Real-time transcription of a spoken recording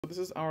This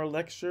is our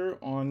lecture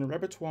on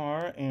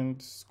repertoire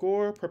and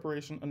score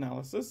preparation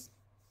analysis.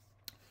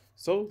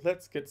 So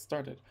let's get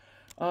started.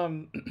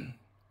 Um,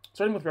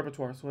 Starting with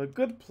repertoire. So a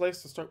good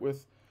place to start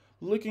with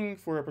looking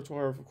for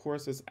repertoire, of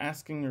course, is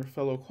asking your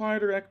fellow choir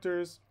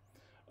directors.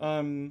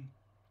 Um,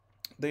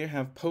 they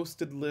have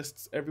posted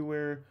lists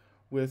everywhere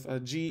with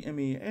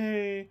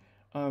GMEA.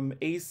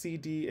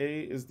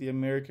 ACDA is the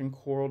American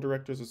Choral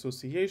Directors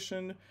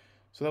Association.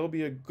 So that will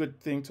be a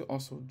good thing to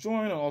also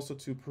join and also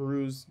to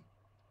peruse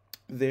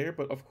there.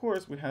 But of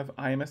course, we have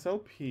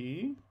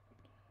IMSLP.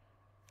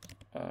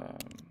 Um,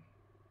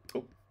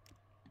 oh,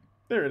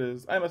 there it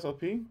is,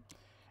 IMSLP.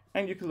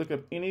 And you can look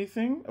up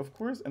anything, of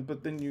course.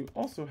 But then you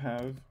also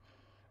have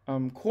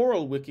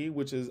Choral Wiki,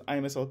 which is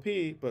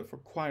IMSLP, but for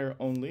choir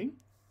only.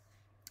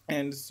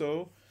 And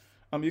so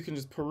you can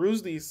just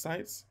peruse these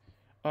sites.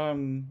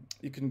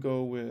 You can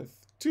go with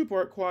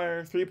two-part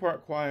choir,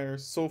 three-part choir,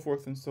 so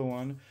forth and so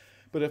on.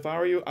 But if I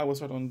were you, I would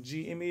start on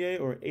GMEA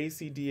or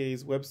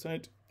ACDA's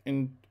website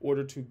in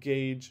order to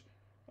gauge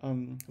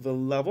the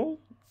level,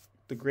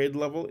 the grade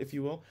level, if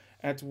you will,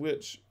 at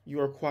which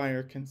your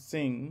choir can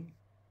sing,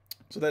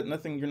 so that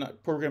you're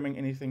not programming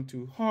anything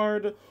too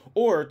hard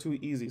or too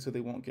easy, so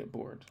they won't get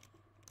bored.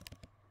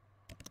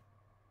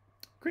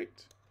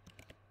 Great.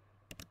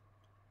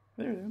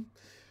 There it is.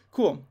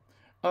 Cool.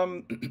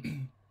 Um,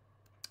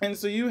 and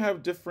so you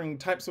have different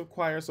types of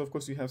choir. So of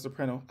course you have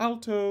soprano,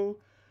 alto,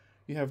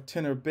 you have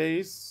tenor,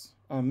 bass.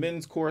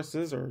 Men's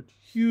choruses are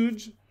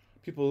huge.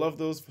 People love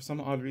those for some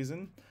odd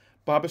reason.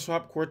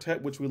 Barbershop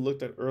quartet, which we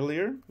looked at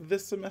earlier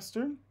this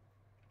semester.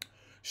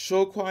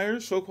 Show choir.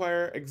 Show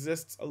choir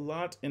exists a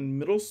lot in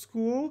middle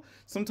school,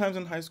 sometimes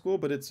in high school,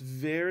 but it's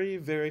very,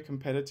 very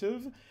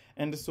competitive.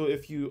 And so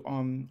if you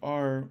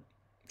are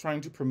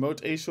trying to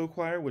promote a show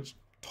choir, which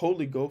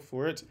totally go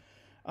for it,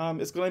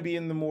 it's going to be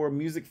in the more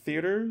music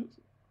theater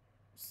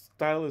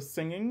style of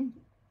singing.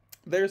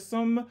 There's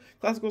some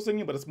classical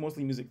singing, but it's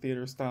mostly music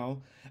theater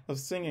style of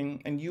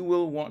singing, and you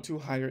will want to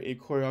hire a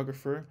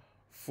choreographer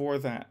for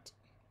that.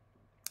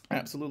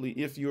 Absolutely.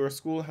 If your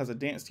school has a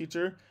dance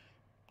teacher,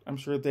 I'm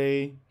sure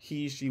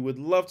he, she would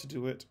love to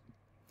do it.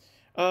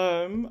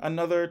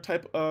 Another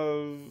type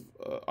of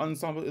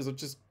ensemble is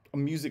just a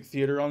music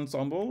theater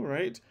ensemble,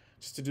 right?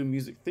 Just to do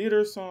music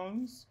theater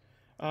songs.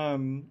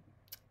 Um,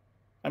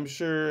 I'm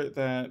sure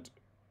that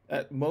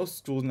at most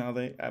schools now,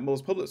 at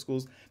most public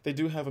schools, they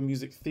do have a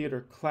music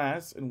theater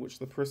class in which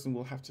the person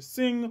will have to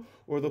sing,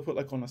 or they'll put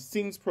like on a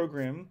sings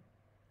program,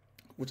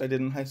 which I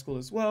did in high school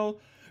as well.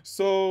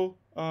 So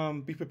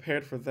be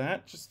prepared for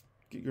that. Just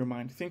get your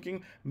mind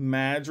thinking.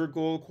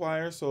 Madrigal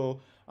choir. So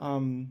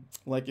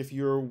like if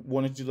you're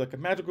wanting to do like a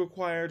madrigal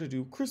choir to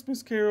do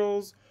Christmas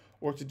carols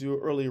or to do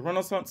early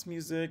Renaissance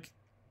music,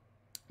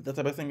 that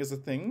type of thing is a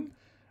thing.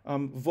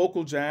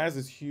 Vocal jazz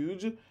is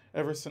huge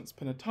ever since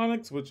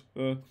pentatonics,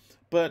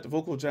 but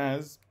vocal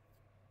jazz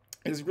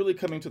is really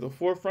coming to the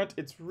forefront.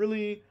 It's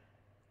really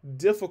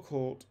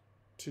difficult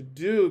to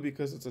do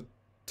because it's a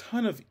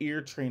ton of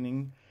ear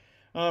training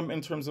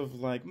in terms of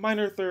like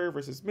minor third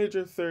versus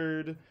major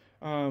third.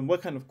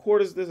 What kind of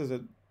chord is this? Is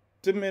it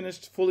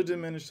diminished, fully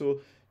diminished?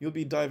 So you'll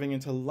be diving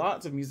into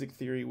lots of music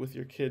theory with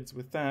your kids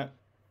with that.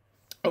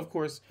 Of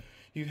course,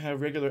 you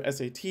have regular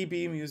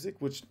SATB music,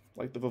 which,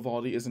 like the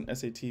Vivaldi, isn't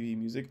SATB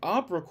music.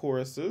 Opera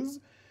choruses.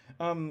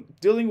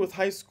 Dealing with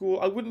high school,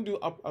 I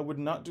would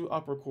not do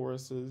opera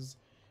choruses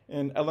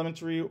in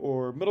elementary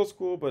or middle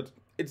school, but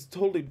it's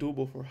totally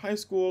doable for high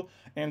school,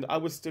 and I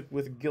would stick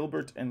with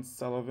Gilbert and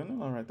Sullivan.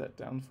 I'll write that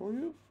down for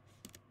you.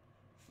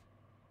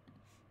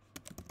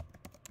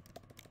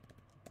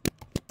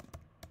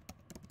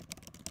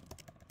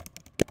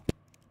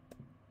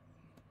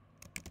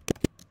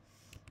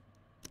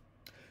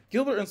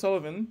 Gilbert and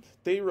Sullivan,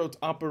 they wrote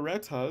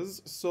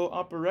operettas. So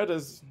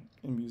operettas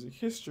in music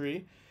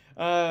history,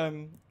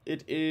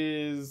 it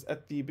is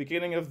at the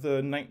beginning of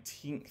the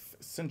 19th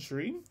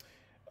century.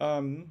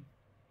 Um,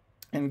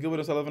 and Gilbert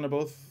and Sullivan are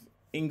both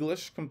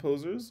English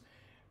composers.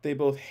 They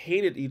both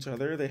hated each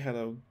other. They had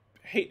a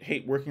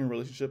hate working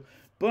relationship,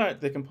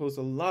 but they composed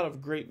a lot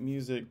of great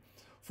music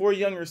for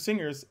younger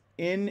singers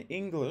in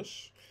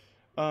English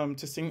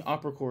to sing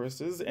opera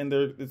choruses, and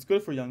it's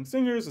good for young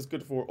singers. It's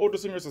good for older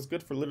singers. It's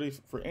good for literally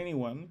for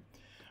anyone.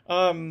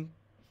 Um,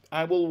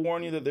 I will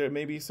warn you that there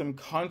may be some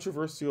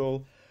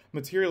controversial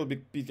material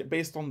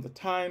based on the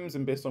times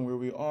and based on where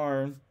we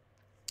are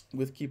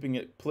with keeping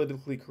it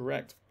politically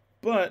correct,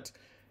 but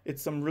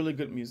it's some really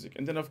good music.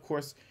 And then, of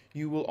course,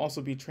 you will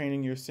also be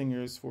training your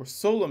singers for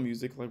solo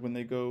music, like when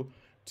they go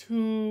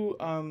to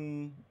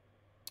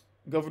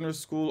governor's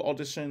school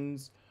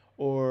auditions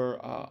or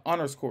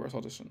honors chorus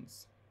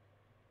auditions.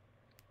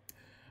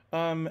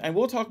 And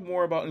we'll talk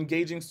more about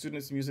engaging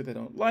students in music they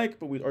don't like,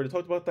 but we already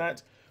talked about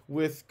that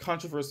with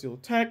controversial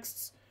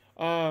texts.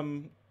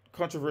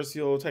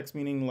 Controversial text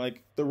meaning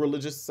like the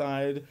religious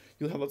side.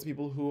 You'll have lots of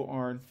people who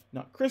are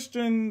not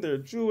Christian, they're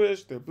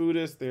Jewish, they're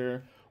Buddhist,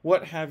 they're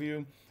what have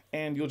you,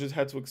 and you'll just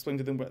have to explain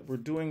to them that we're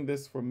doing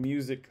this for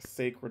music's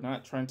sake. We're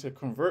not trying to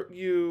convert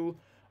you.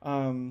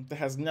 That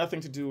has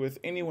nothing to do with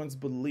anyone's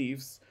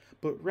beliefs,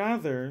 but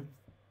rather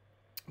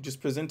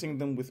just presenting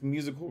them with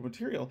musical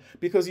material,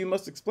 because you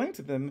must explain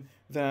to them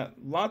that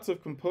lots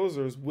of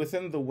composers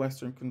within the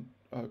Western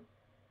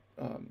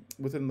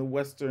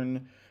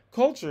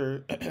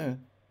culture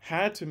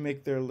had to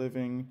make their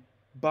living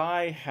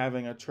by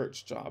having a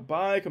church job,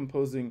 by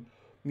composing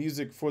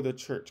music for the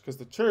church, because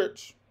the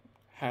church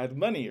had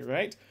money,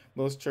 right?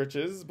 Most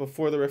churches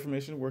before the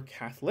Reformation were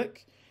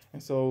Catholic.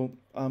 And so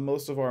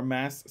most of our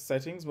mass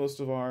settings, most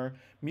of our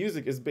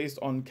music is based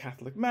on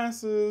Catholic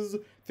masses.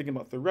 Think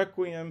about the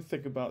Requiem,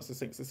 think about the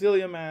St.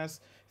 Cecilia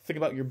Mass, think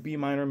about your B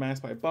minor Mass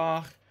by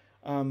Bach.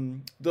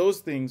 Those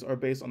things are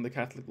based on the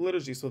Catholic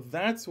liturgy. So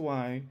that's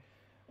why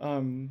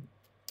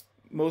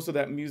most of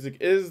that music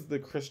is the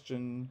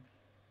Christian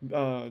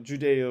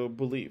Judeo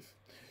belief.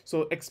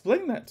 So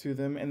explain that to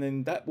them, and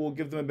then that will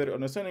give them a better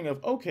understanding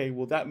of, okay,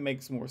 well, that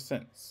makes more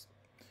sense,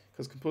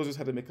 because composers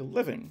had to make a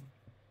living.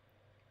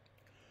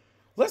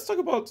 Let's talk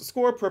about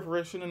score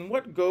preparation and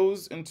what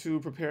goes into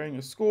preparing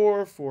a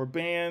score for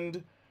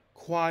band,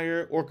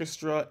 choir,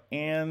 orchestra,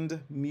 and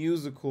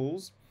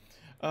musicals.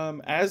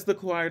 As the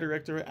choir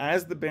director,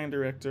 as the band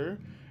director,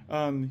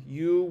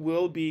 you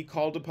will be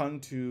called upon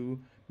to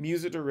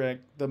music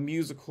direct the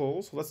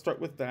musical. So let's start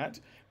with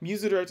that.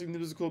 Music directing the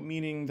musical,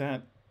 meaning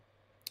that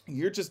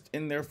you're just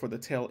in there for the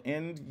tail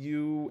end.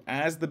 You,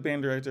 as the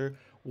band director,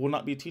 will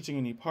not be teaching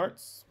any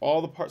parts.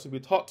 All the parts will be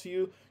taught to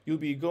you. You'll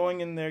be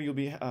going in there.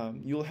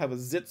 You'll have a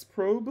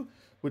Sitzprobe,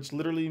 which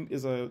literally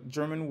is a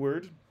German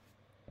word.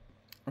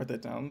 Write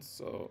that down.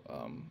 So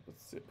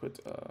let's see, put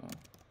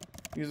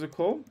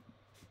musical.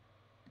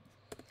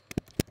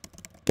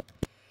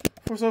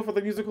 So for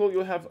the musical,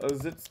 you'll have a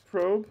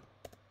Sitzprobe,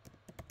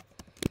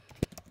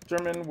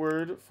 German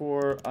word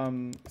for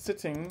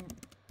sitting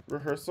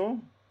rehearsal.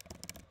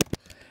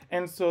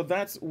 And so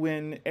that's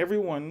when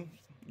everyone,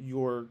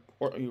 your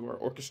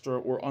orchestra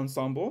or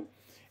ensemble,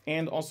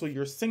 and also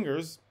your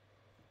singers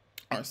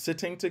are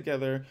sitting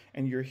together,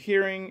 and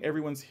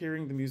everyone's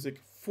hearing the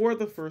music for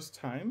the first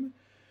time.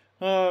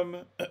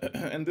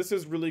 And this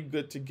is really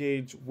good to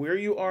gauge where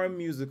you are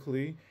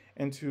musically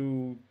and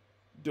to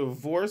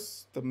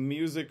divorce the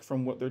music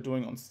from what they're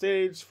doing on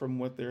stage, from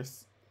what they're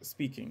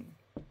speaking.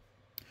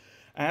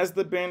 As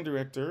the band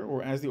director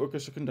or as the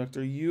orchestra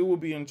conductor, you will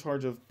be in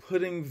charge of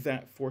putting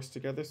that force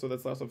together. So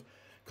that's lots of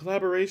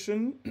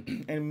collaboration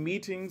and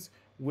meetings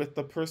with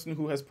the person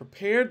who has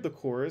prepared the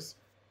chorus,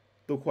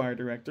 the choir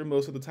director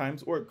most of the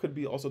times, or it could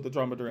be also the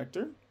drama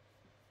director.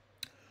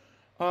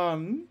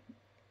 And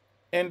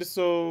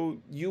so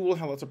you will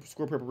have lots of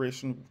score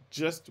preparation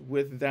just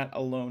with that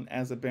alone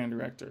as a band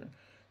director.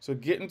 So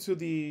get into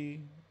the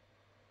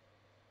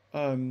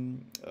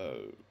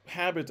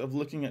habit of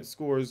looking at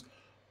scores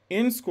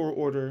in score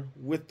order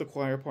with the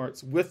choir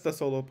parts, with the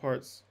solo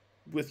parts,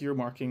 with your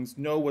markings.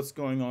 Know what's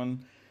going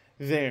on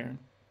there.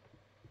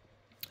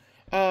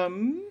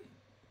 And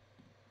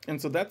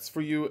so that's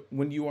for you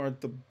when you are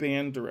the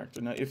band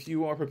director. Now, if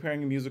you are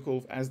preparing a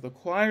musical as the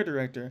choir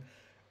director,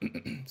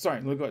 sorry,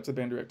 let me go back to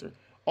the band director.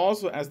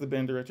 Also, as the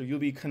band director, you'll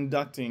be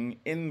conducting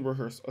in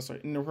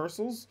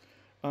rehearsals,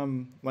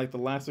 like the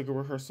last week of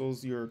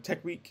rehearsals, your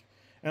tech week,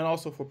 and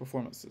also for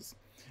performances.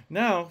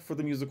 Now, for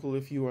the musical,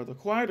 if you are the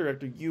choir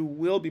director, you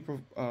will be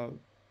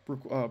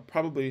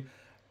probably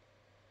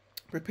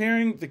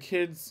preparing the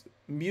kids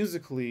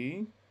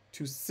musically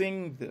to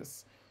sing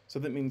this. So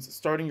that means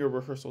starting your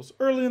rehearsals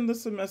early in the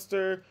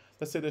semester.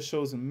 Let's say the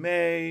show's in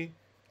May.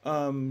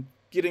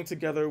 Getting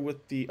together with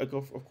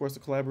of course,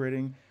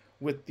 collaborating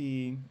with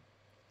the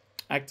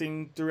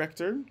acting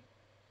director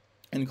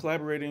and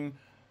collaborating.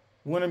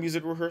 When are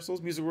music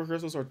rehearsals? Music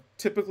rehearsals are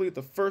typically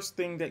the first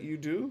thing that you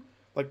do.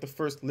 Like the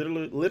first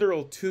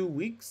literal 2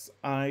 weeks,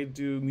 I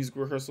do music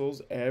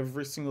rehearsals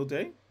every single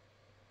day.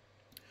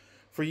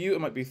 For you, it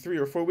might be 3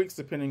 or 4 weeks,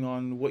 depending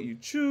on what you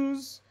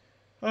choose,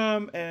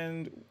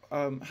 and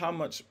how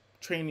much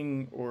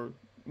training or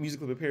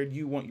musically prepared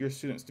you want your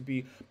students to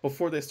be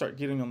before they start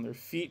getting on their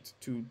feet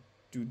to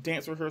do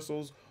dance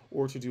rehearsals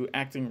or to do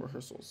acting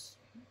rehearsals.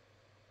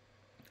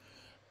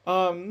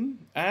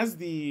 As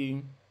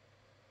the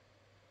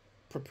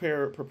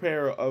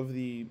preparer of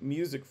the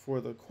music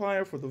for the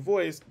choir, for the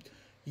voice,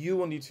 you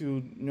will need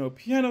to know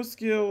piano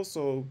skills,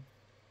 so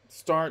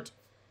start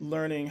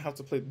learning how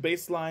to play the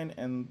bass line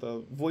and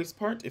the voice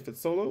part if it's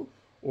solo,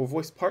 or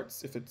voice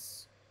parts if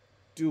it's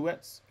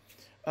duets.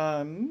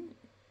 And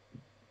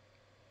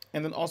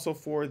then also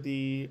for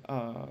the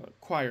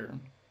choir,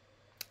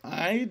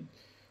 I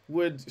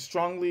would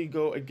strongly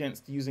go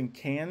against using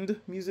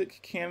canned music.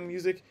 Canned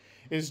music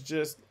is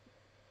just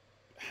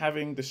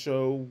having the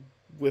show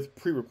with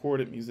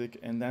pre-recorded music,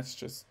 and that's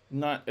just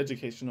not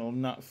educational,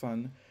 not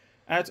fun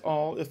at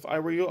all. If I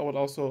were you, I would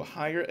also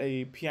hire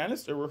a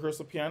pianist, a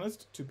rehearsal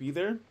pianist, to be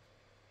there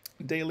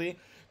daily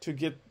to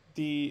get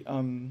the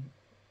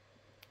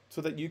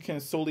so that you can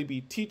solely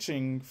be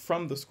teaching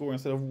from the score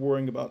instead of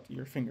worrying about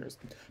your fingers.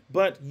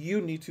 But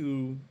you need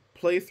to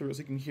play through so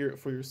you can hear it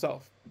for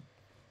yourself.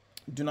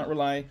 Do not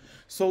rely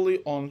solely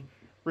on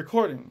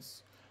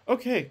recordings.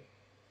 Okay,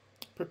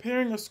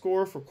 preparing a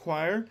score for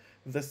choir.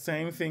 the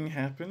same thing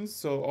happens.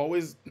 So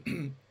always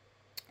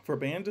for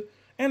band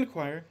and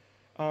choir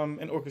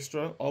and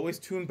orchestra, always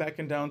tune back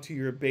and down to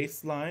your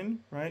bass line,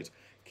 right?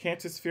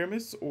 Cantus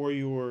firmus, or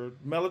your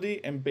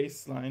melody and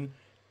bass line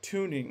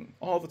tuning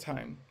all the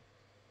time.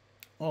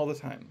 All the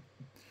time.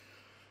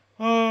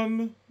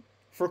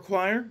 For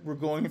choir, we're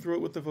going through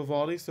it with the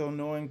Vivaldi, so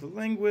knowing the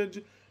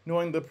language,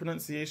 knowing the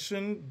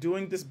pronunciation,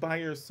 doing this by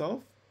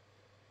yourself,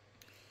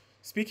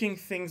 speaking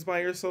things by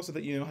yourself so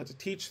that you know how to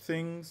teach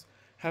things,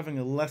 having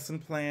a lesson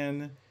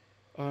plan,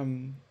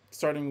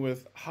 starting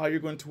with how you're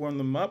going to warm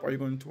them up. Are you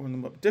going to warm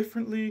them up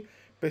differently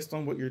based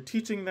on what you're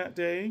teaching that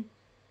day?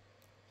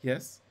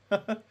 Yes.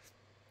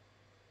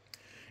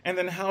 And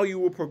then how you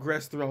will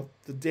progress throughout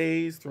the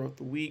days, throughout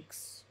the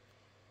weeks,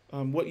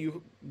 what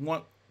you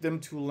want them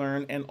to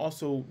learn and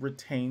also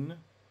retain,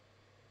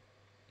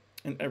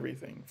 and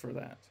everything for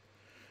that.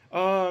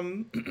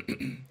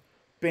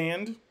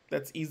 Band,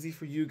 that's easy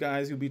for you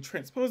guys. You'll be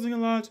transposing a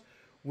lot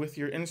with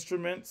your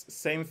instruments.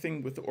 Same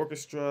thing with the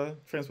orchestra,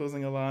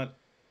 transposing a lot.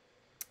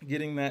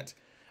 Getting that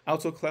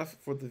alto clef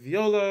for the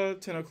viola,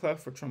 tenor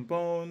clef for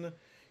trombone,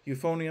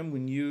 euphonium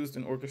when used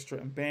in orchestra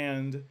and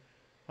band,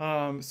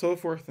 so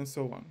forth and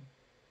so on.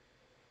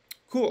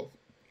 Cool.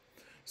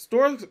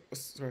 Score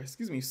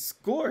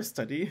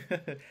study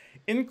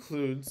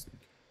includes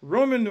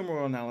Roman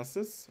numeral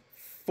analysis,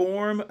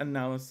 form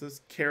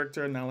analysis,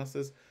 character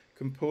analysis,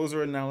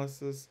 composer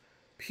analysis,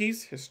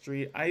 piece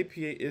history,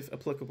 IPA if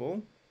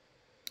applicable,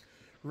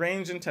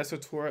 range and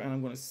tessitura, and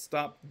I'm going to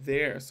stop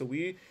there. So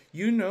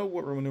you know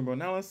what Roman numeral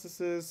analysis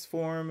is,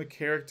 form,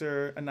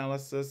 character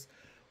analysis.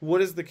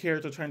 What is the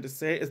character trying to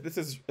say? This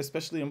is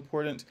especially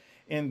important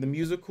in the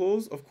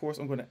musicals. Of course,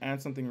 I'm going to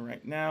add something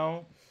right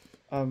now.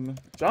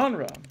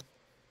 Genre,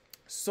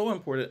 so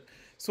important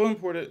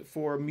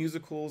for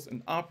musicals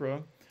and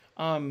opera,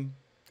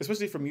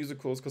 especially for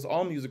musicals, because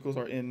all musicals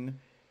are in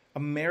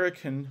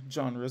American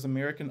genres,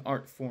 American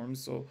art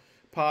forms, so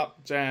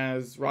pop,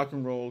 jazz, rock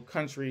and roll,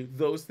 country,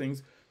 those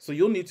things. So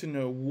you'll need to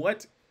know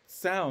what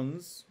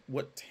sounds,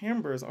 what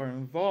timbres are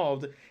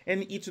involved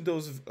in each of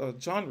those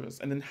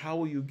genres, and then how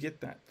will you get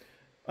that?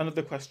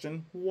 Another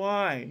question,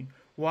 why?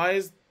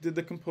 Did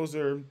the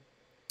composer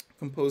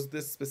compose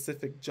this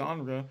specific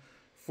genre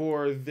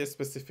for this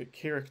specific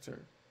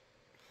character?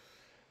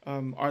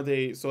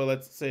 So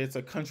let's say it's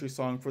a country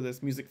song for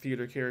this music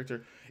theater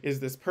character. Is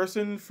this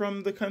person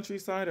from the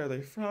countryside? Are they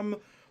from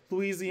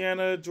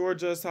Louisiana,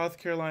 Georgia, South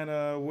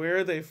Carolina? Where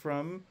are they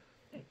from?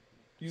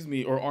 Excuse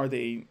me. Or are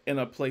they in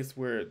a place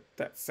where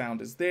that sound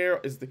is there?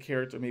 Is the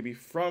character maybe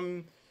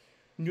from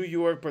New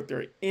York, but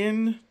they're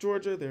in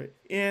Georgia? They're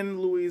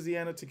in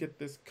Louisiana to get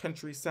this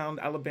country sound,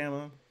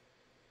 Alabama.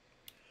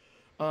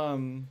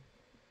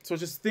 So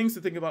just things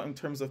to think about in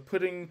terms of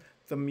putting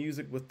the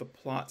music with the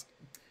plot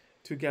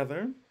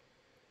together.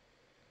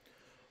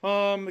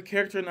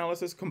 Character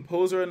analysis,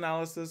 composer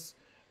analysis.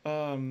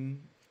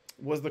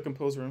 Was the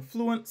composer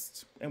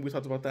influenced? And we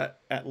talked about that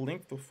at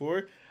length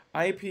before.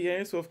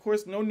 IPA, so of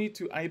course no need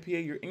to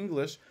IPA your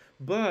English,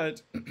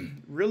 but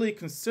really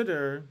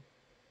consider,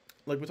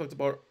 like we talked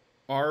about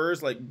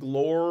R's, like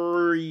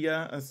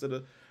Gloria instead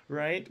of,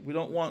 right? We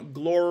don't want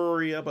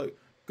Gloria, but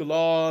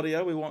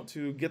Gloria. We want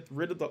to get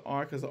rid of the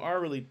R because the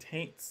R really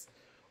taints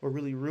or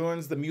really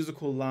ruins the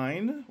musical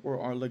line or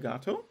our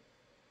legato.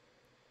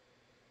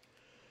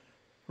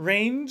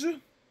 Range.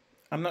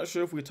 I'm not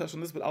sure if we touched on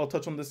this, but I'll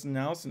touch on this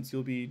now since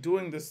you'll be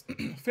doing this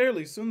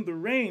fairly soon. The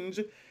range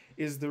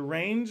is the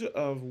range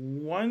of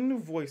one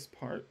voice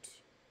part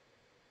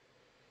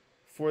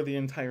for the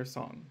entire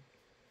song.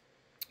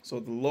 So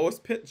the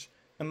lowest pitch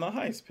and the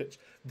highest pitch.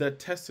 The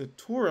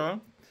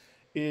tessitura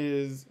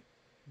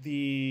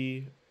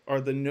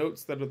are the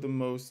notes that are the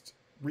most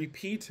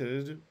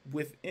repeated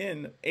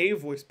within a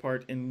voice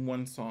part in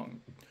one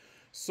song.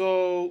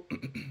 So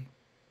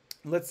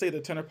let's say the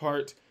tenor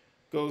part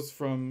goes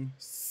from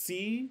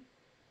C3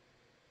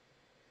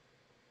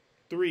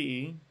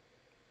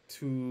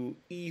 to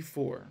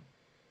E4.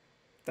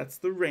 That's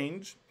the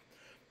range.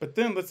 But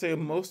then let's say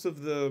most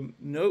of the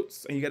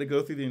notes, and you got to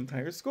go through the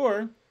entire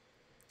score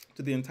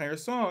to the entire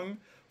song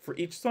for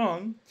each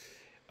song.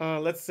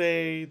 Let's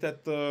say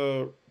that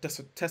the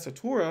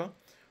tessitura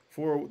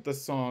for the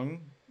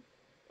song,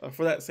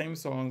 for that same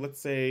song, let's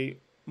say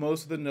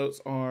most of the notes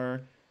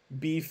are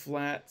B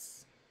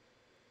flats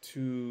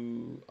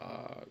to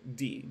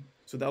D.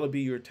 So that'll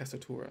be your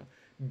tessitura.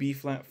 B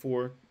flat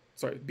 3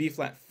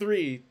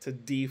 to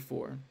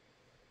D4.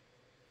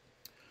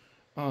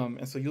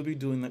 And so you'll be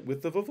doing that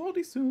with the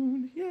Vivaldi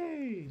soon.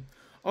 Yay!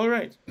 All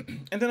right.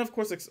 And then, of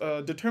course,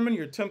 determine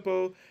your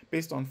tempo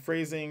based on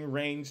phrasing,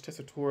 range,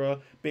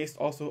 tessitura, based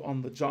also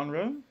on the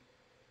genre.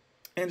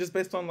 And just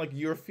based on, like,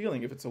 your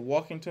feeling. If it's a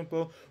walking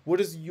tempo, what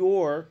is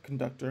your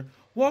conductor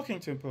walking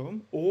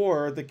tempo?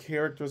 Or the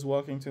character's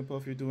walking tempo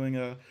if you're doing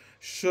a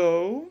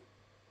show.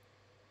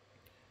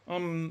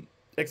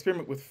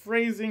 Experiment with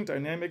phrasing,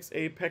 dynamics,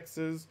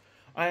 apexes.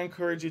 I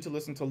encourage you to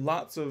listen to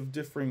lots of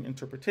different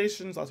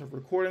interpretations, lots of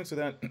recordings, so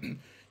that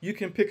you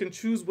can pick and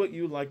choose what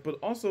you like, but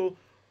also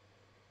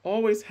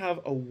always have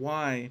a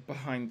why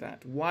behind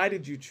that. Why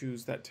did you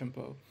choose that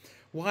tempo?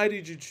 Why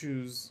did you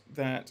choose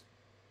that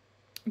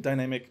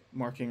dynamic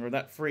marking or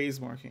that phrase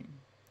marking?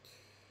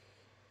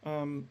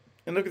 And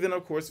look, then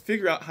of course,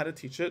 figure out how to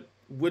teach it.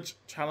 Which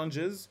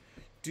challenges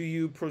do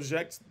you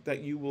project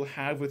that you will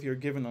have with your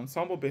given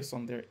ensemble based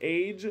on their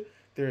age,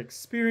 their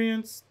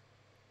experience?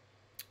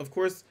 Of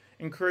course,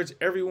 encourage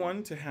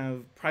everyone to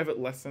have private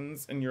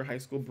lessons in your high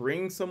school.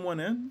 Bring someone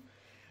in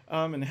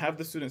and have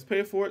the students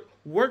pay for it.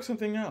 Work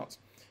something out.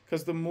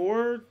 Because the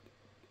more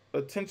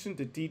attention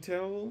to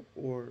detail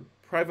or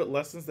private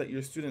lessons that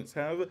your students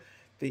have,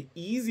 the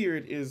easier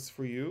it is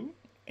for you,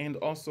 and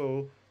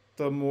also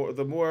the more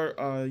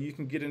you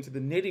can get into the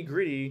nitty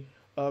gritty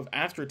of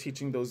after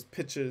teaching those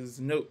pitches,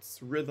 notes,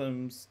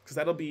 rhythms, because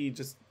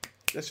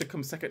that should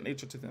come second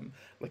nature to them,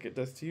 like it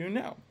does to you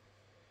now.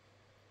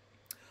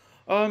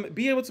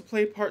 Be able to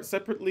play parts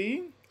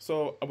separately.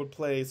 So I would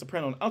play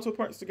soprano and alto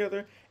parts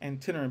together,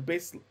 and tenor and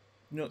bass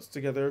notes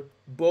together,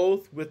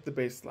 both with the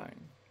bass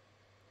line.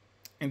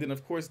 And then,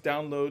 of course,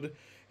 download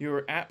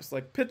your apps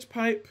like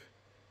PitchPipe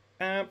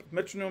app,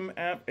 Metronome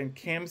app, and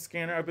Cam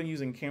Scanner. I've been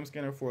using Cam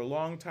Scanner for a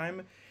long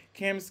time.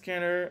 Cam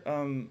Scanner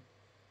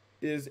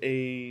is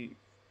a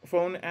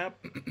phone app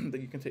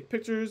that you can take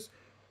pictures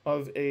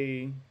of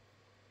a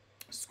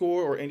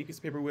score or any piece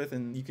of paper with,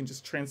 and you can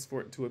just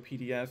transfer it to a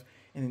PDF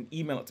and then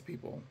email it to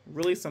people.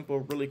 Really simple,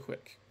 really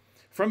quick,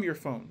 from your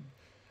phone.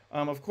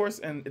 Of course,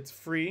 and it's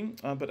free,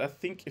 but I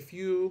think if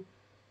you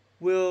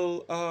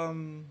will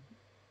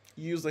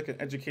use like an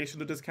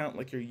educational discount,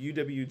 like your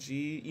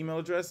UWG email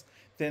address,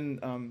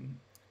 then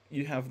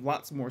you have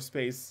lots more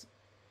space.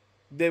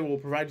 They will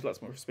provide you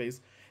lots more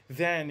space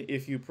than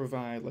if you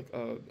provide like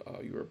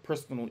your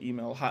personal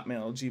email,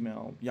 Hotmail,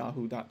 Gmail,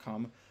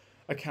 Yahoo.com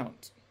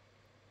account.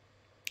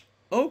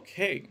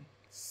 Okay,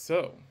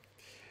 so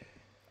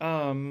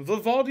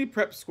Vivaldi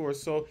prep score.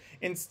 So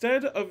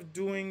instead of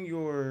doing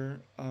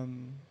your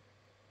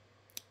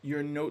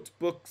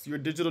notebooks, your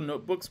digital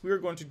notebooks, we're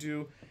going to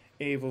do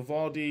a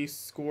Vivaldi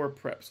score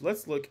prep. So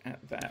let's look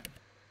at that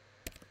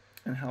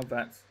and how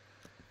that's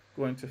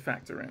going to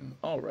factor in.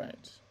 All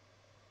right.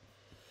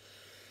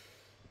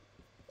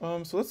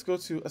 So let's go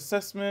to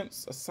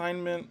assessments,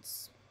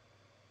 assignments.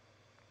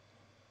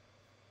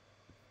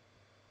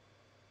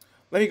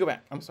 Let me go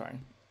back. I'm sorry.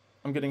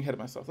 I'm getting ahead of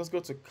myself. Let's go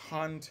to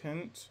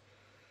content.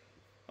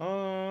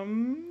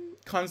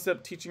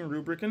 Concept teaching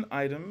rubric and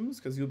items,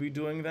 because you'll be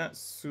doing that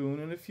soon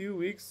in a few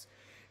weeks.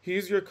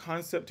 Here's your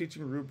concept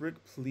teaching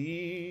rubric.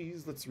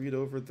 Please, let's read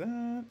over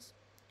that.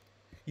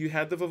 You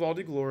had the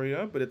Vivaldi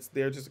Gloria, but it's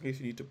there just in case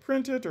you need to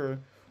print it or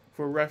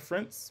for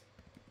reference.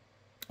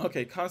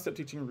 Okay, concept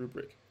teaching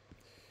rubric.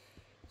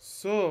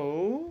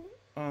 So,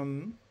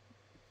 and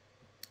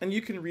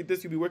you can read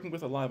this. You'll be working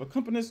with a live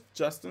accompanist,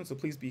 Justin, so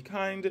please be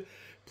kind.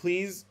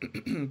 Please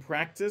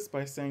practice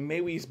by saying,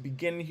 may we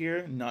begin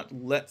here, not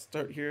let's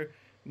start here,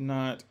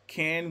 not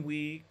can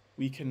we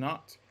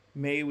cannot,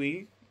 may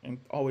we, and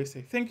always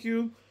say thank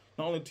you,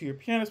 not only to your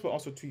pianist, but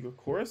also to your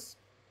chorus.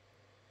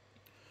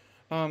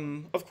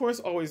 Of course,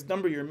 always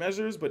number your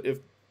measures, but if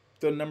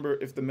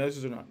the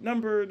measures are not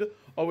numbered,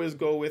 always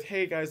go with,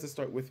 hey guys, let's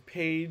start with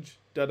page,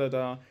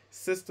 da-da-da,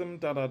 system,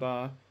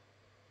 da-da-da,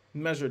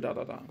 measure,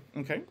 da-da-da,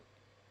 okay?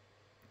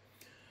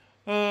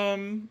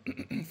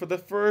 For the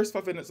first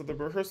 5 minutes of the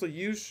rehearsal,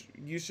 you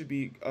should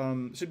be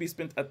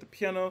spent at the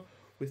piano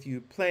with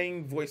you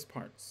playing voice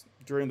parts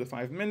during the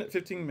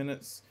 15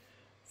 minutes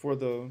for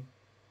the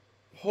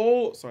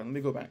whole. Sorry, let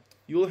me go back.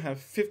 You'll have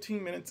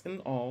 15 minutes in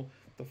all.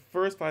 The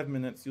first 5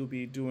 minutes you'll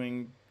be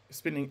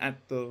spending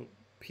at the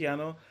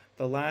piano.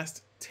 The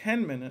last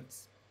 10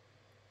 minutes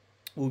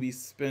will be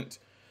spent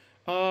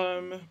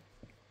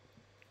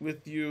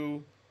with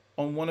you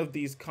on one of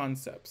these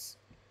concepts.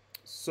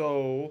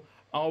 So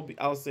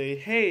I'll say,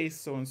 hey,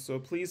 so-and-so,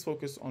 please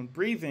focus on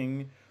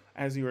breathing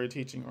as you are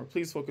teaching, or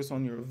please focus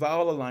on your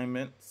vowel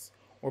alignments,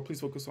 or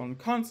please focus on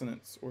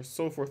consonants, or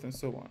so forth and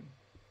so on.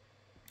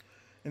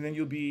 And then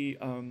you'll be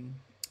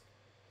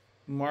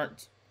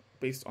marked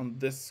based on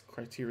this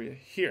criteria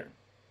here,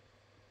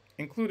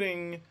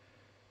 including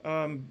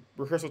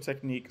rehearsal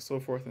technique, so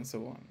forth and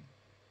so on.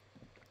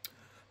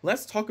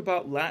 Let's talk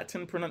about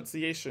Latin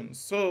pronunciation.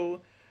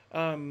 So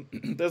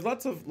there's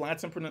lots of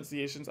Latin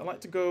pronunciations. I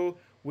like to go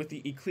with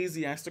the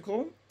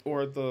ecclesiastical,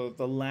 or the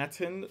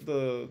Latin,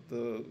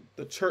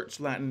 the church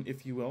Latin,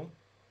 if you will,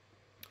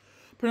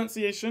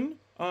 pronunciation.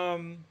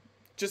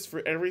 Just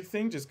for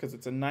everything, just because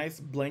it's a nice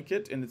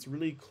blanket and it's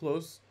really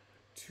close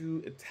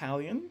to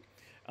Italian.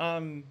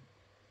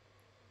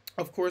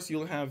 Of course,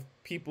 you'll have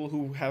people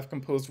who have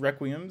composed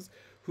requiems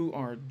who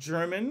are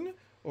German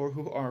or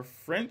who are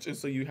French, and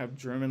so you have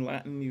German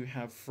Latin, you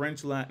have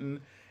French Latin,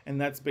 and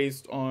that's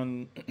based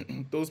on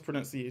those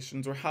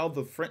pronunciations, or how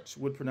the French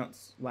would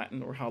pronounce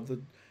Latin, or how the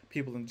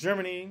people in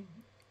German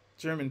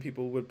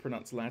people would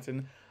pronounce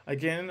Latin.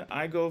 Again,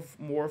 I go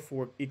more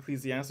for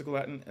ecclesiastical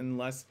Latin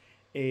unless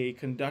a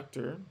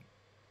conductor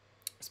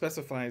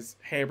specifies,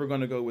 hey, we're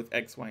going to go with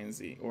X, Y, and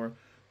Z, or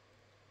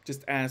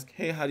just ask,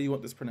 hey, how do you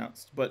want this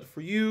pronounced? But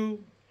for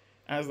you,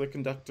 as the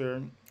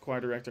conductor, choir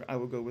director, I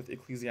will go with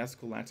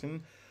Ecclesiastical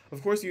Latin.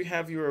 Of course, you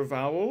have your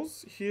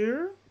vowels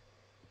here.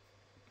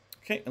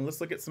 Okay, and let's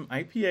look at some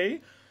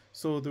IPA.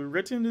 So the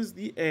written is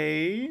the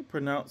A,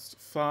 pronounced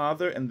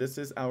father, and this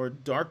is our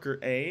darker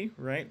A,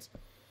 right?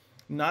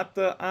 Not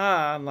the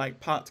ah like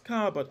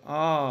patka, but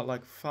ah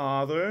like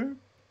father.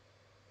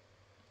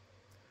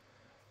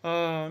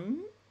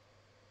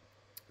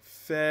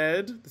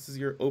 Fed, this is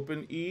your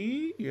open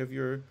E. You have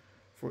your,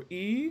 for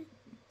E,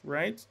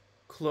 right?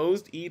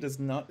 Closed E does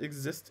not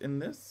exist in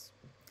this.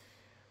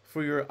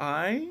 For your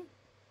I,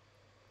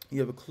 you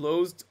have a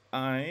closed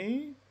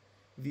I.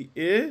 The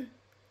I,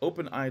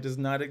 open I, does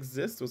not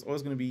exist. So it's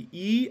always going to be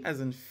E as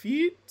in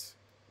feet.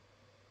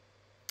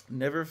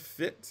 Never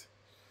fit.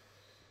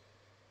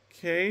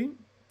 Okay.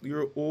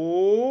 Your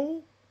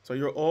O, so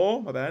your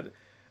O, my bad.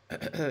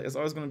 It's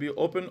always going to be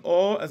open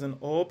O as in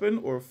open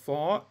or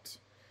fought.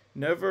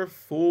 Never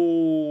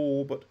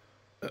full, but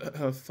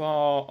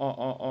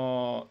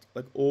fought,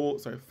 like O,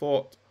 sorry,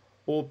 fought,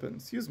 open.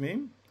 Excuse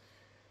me.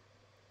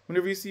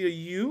 Whenever you see a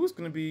U, it's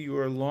going to be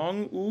your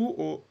long U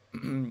or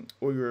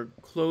or your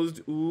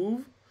closed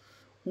U.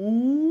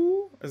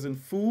 U as in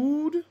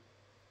food.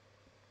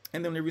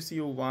 And then whenever you see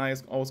a Y,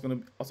 it's all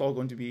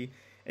going to be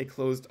a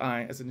closed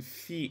I as in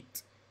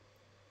feet.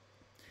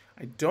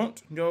 I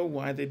don't know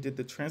why they did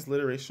the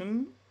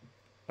transliteration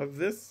of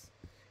this,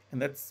 and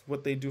that's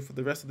what they do for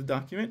the rest of the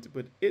document,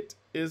 but it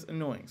is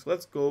annoying. So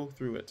let's go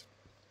through it.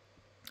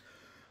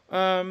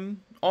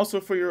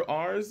 Also for your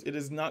R's, it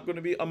is not going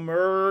to be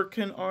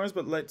American R's,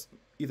 but let's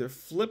either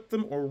flip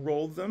them or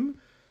roll them.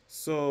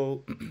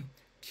 So,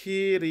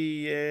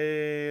 Kyrie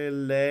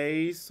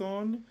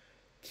eleison,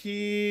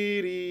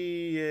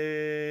 Kyrie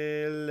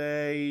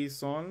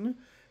eleison.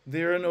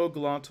 There are no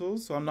glottals,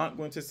 so I'm not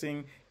going to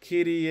sing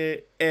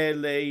Kyrie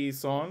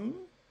eleison,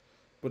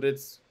 but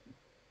it's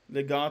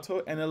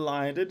legato and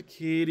elided,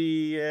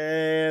 Kyrie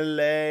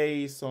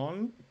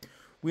eleison.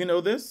 We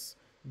know this.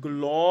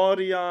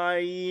 Gloria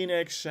in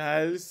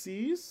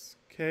excelsis,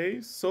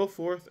 okay, so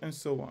forth and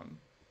so on.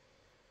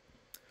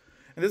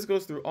 And this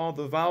goes through all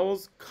the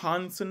vowels,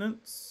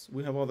 consonants.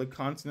 We have all the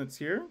consonants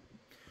here.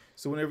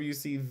 So whenever you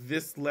see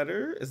this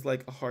letter, it's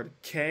like a hard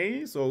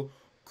K. So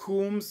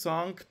cum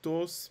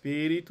sancto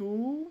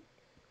spiritu,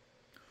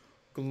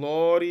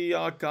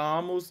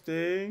 gloriacamus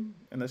te,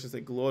 and that's just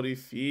like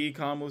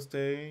glorificamus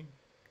te.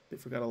 They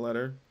forgot a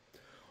letter.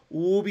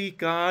 Ubi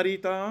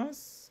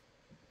caritas.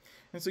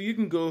 And so you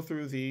can go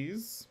through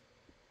these.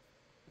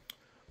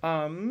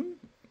 Now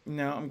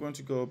I'm going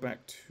to go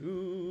back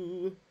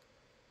to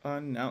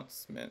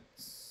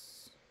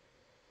announcements.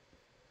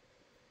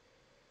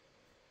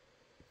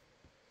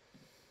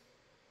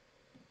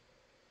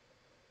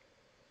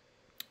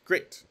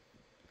 Great.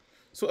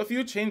 So a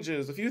few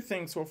changes, a few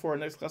things for our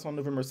next class on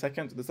November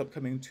 2nd, this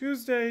upcoming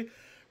Tuesday.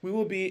 We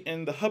will be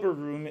in the Hubbard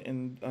room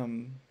in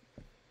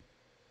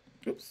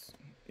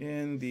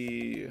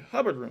the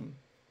Hubbard room.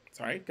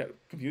 Sorry, got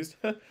confused.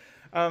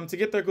 To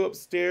get there, go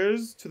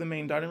upstairs to the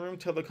main dining room.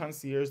 Tell the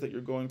concierge that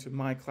you're going to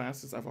my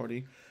classes. I've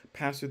already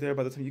passed you there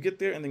by the time you get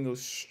there. And then go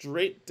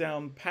straight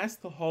down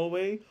past the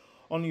hallway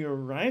on your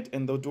right,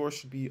 and the door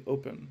should be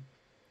open.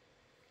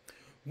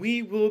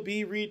 We will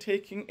be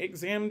retaking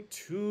exam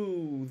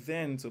 2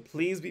 then, so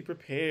please be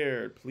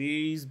prepared.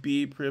 Please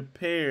be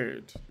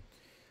prepared.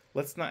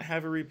 Let's not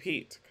have a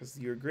repeat, because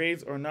your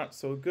grades are not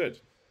so good.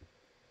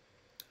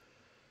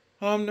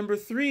 Number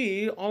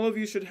 3, all of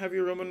you should have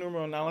your Roman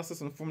numeral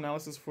analysis and form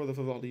analysis for the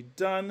Vivaldi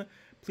done.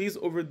 Please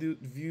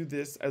overview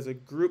this as a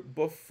group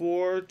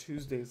before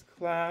Tuesday's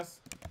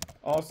class.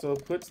 Also,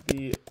 put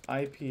the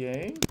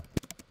IPA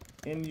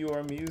in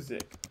your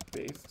music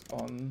based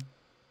on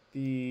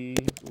the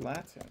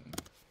Latin.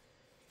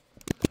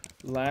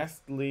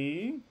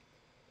 Lastly,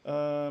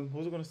 what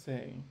was I going to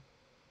say?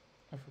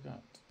 I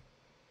forgot.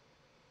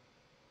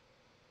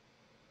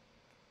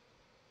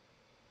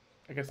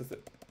 I guess that's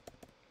it.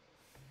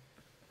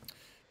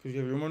 Because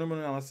you have your Roman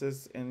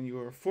analysis and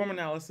your form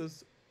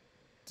analysis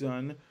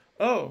done.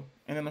 Oh,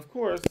 and then of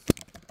course,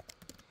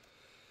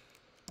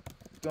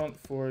 don't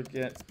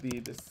forget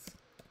the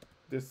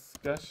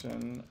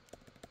discussion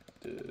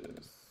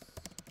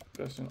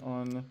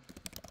on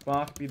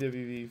Bach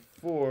BWV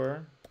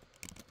 4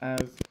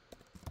 as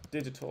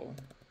digital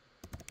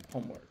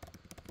homework.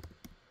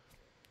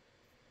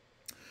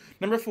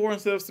 Number 4,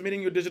 instead of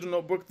submitting your digital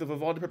notebook, the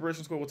Vivaldi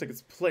preparation score will take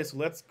its place. So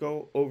let's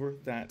go over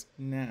that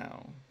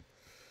now.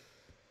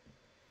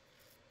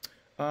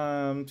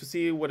 To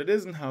see what it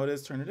is and how it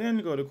is, turn it in.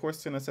 Go to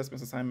Course 10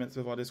 Assessments, Assignments,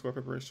 Vivaldi Score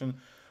Preparation.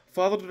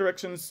 Follow the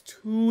directions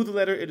to the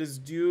letter. It is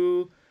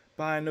due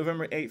by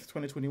November 8th,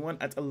 2021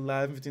 at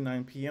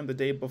 11:59 p.m., the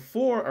day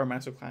before our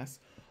masterclass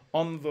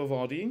on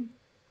Vivaldi.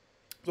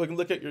 So you can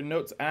look at your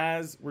notes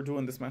as we're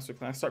doing this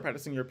masterclass. Start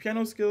practicing your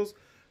piano skills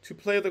to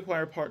play the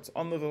choir parts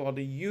on the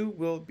Vivaldi. You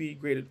will be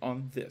graded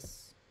on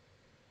this.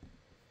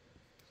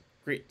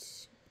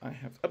 Great. I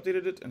have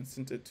updated it and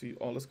sent it to you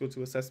all. Let's go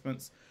to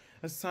assessments,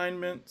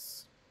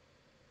 assignments,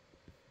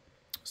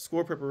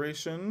 score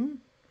preparation.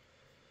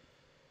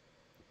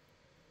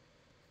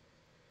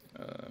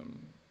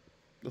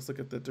 Let's look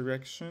at the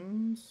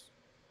directions.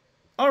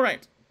 All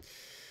right.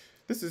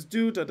 This is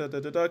due,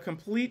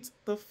 complete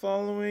the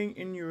following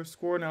in your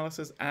score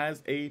analysis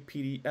as a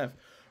PDF.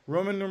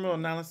 Roman numeral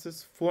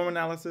analysis, form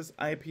analysis,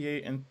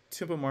 IPA, and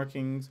tempo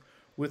markings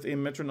with a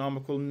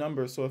metronomical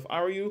number. So if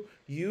I were you,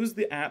 use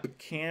the app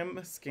Cam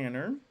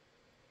Scanner.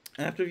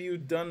 After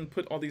you've done,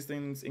 put all these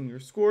things in your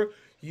score,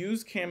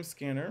 use Cam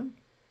Scanner.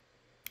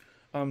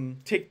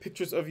 Take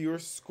pictures of your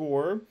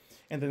score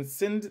and then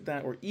send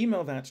that or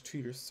email that to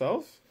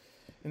yourself.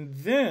 And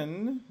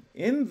then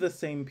in the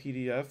same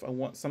PDF, I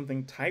want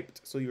something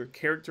typed. So your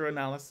character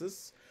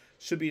analysis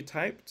should be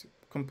typed,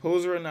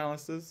 composer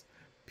analysis,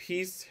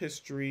 piece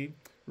history,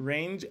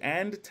 range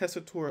and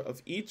tessitura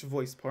of each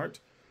voice part.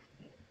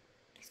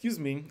 Excuse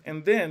me.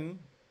 And then,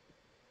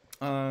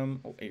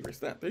 erase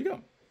that. There you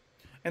go.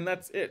 And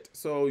that's it.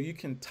 So you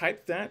can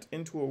type that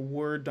into a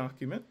Word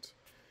document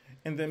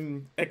and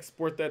then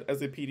export that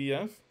as a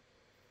PDF.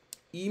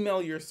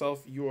 Email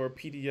yourself your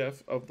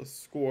PDF of the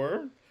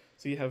score.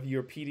 So you have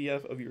your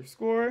PDF of your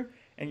score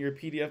and your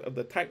PDF of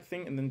the type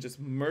thing, and then just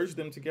merge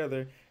them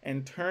together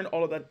and turn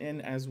all of that in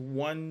as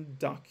one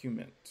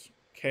document.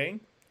 Okay?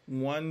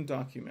 One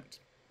document.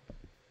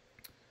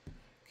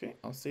 Okay,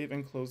 I'll save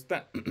and close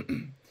that.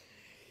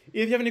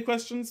 If you have any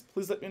questions,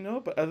 please let me know.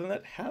 But other than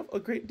that, have a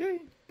great day.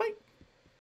 Bye.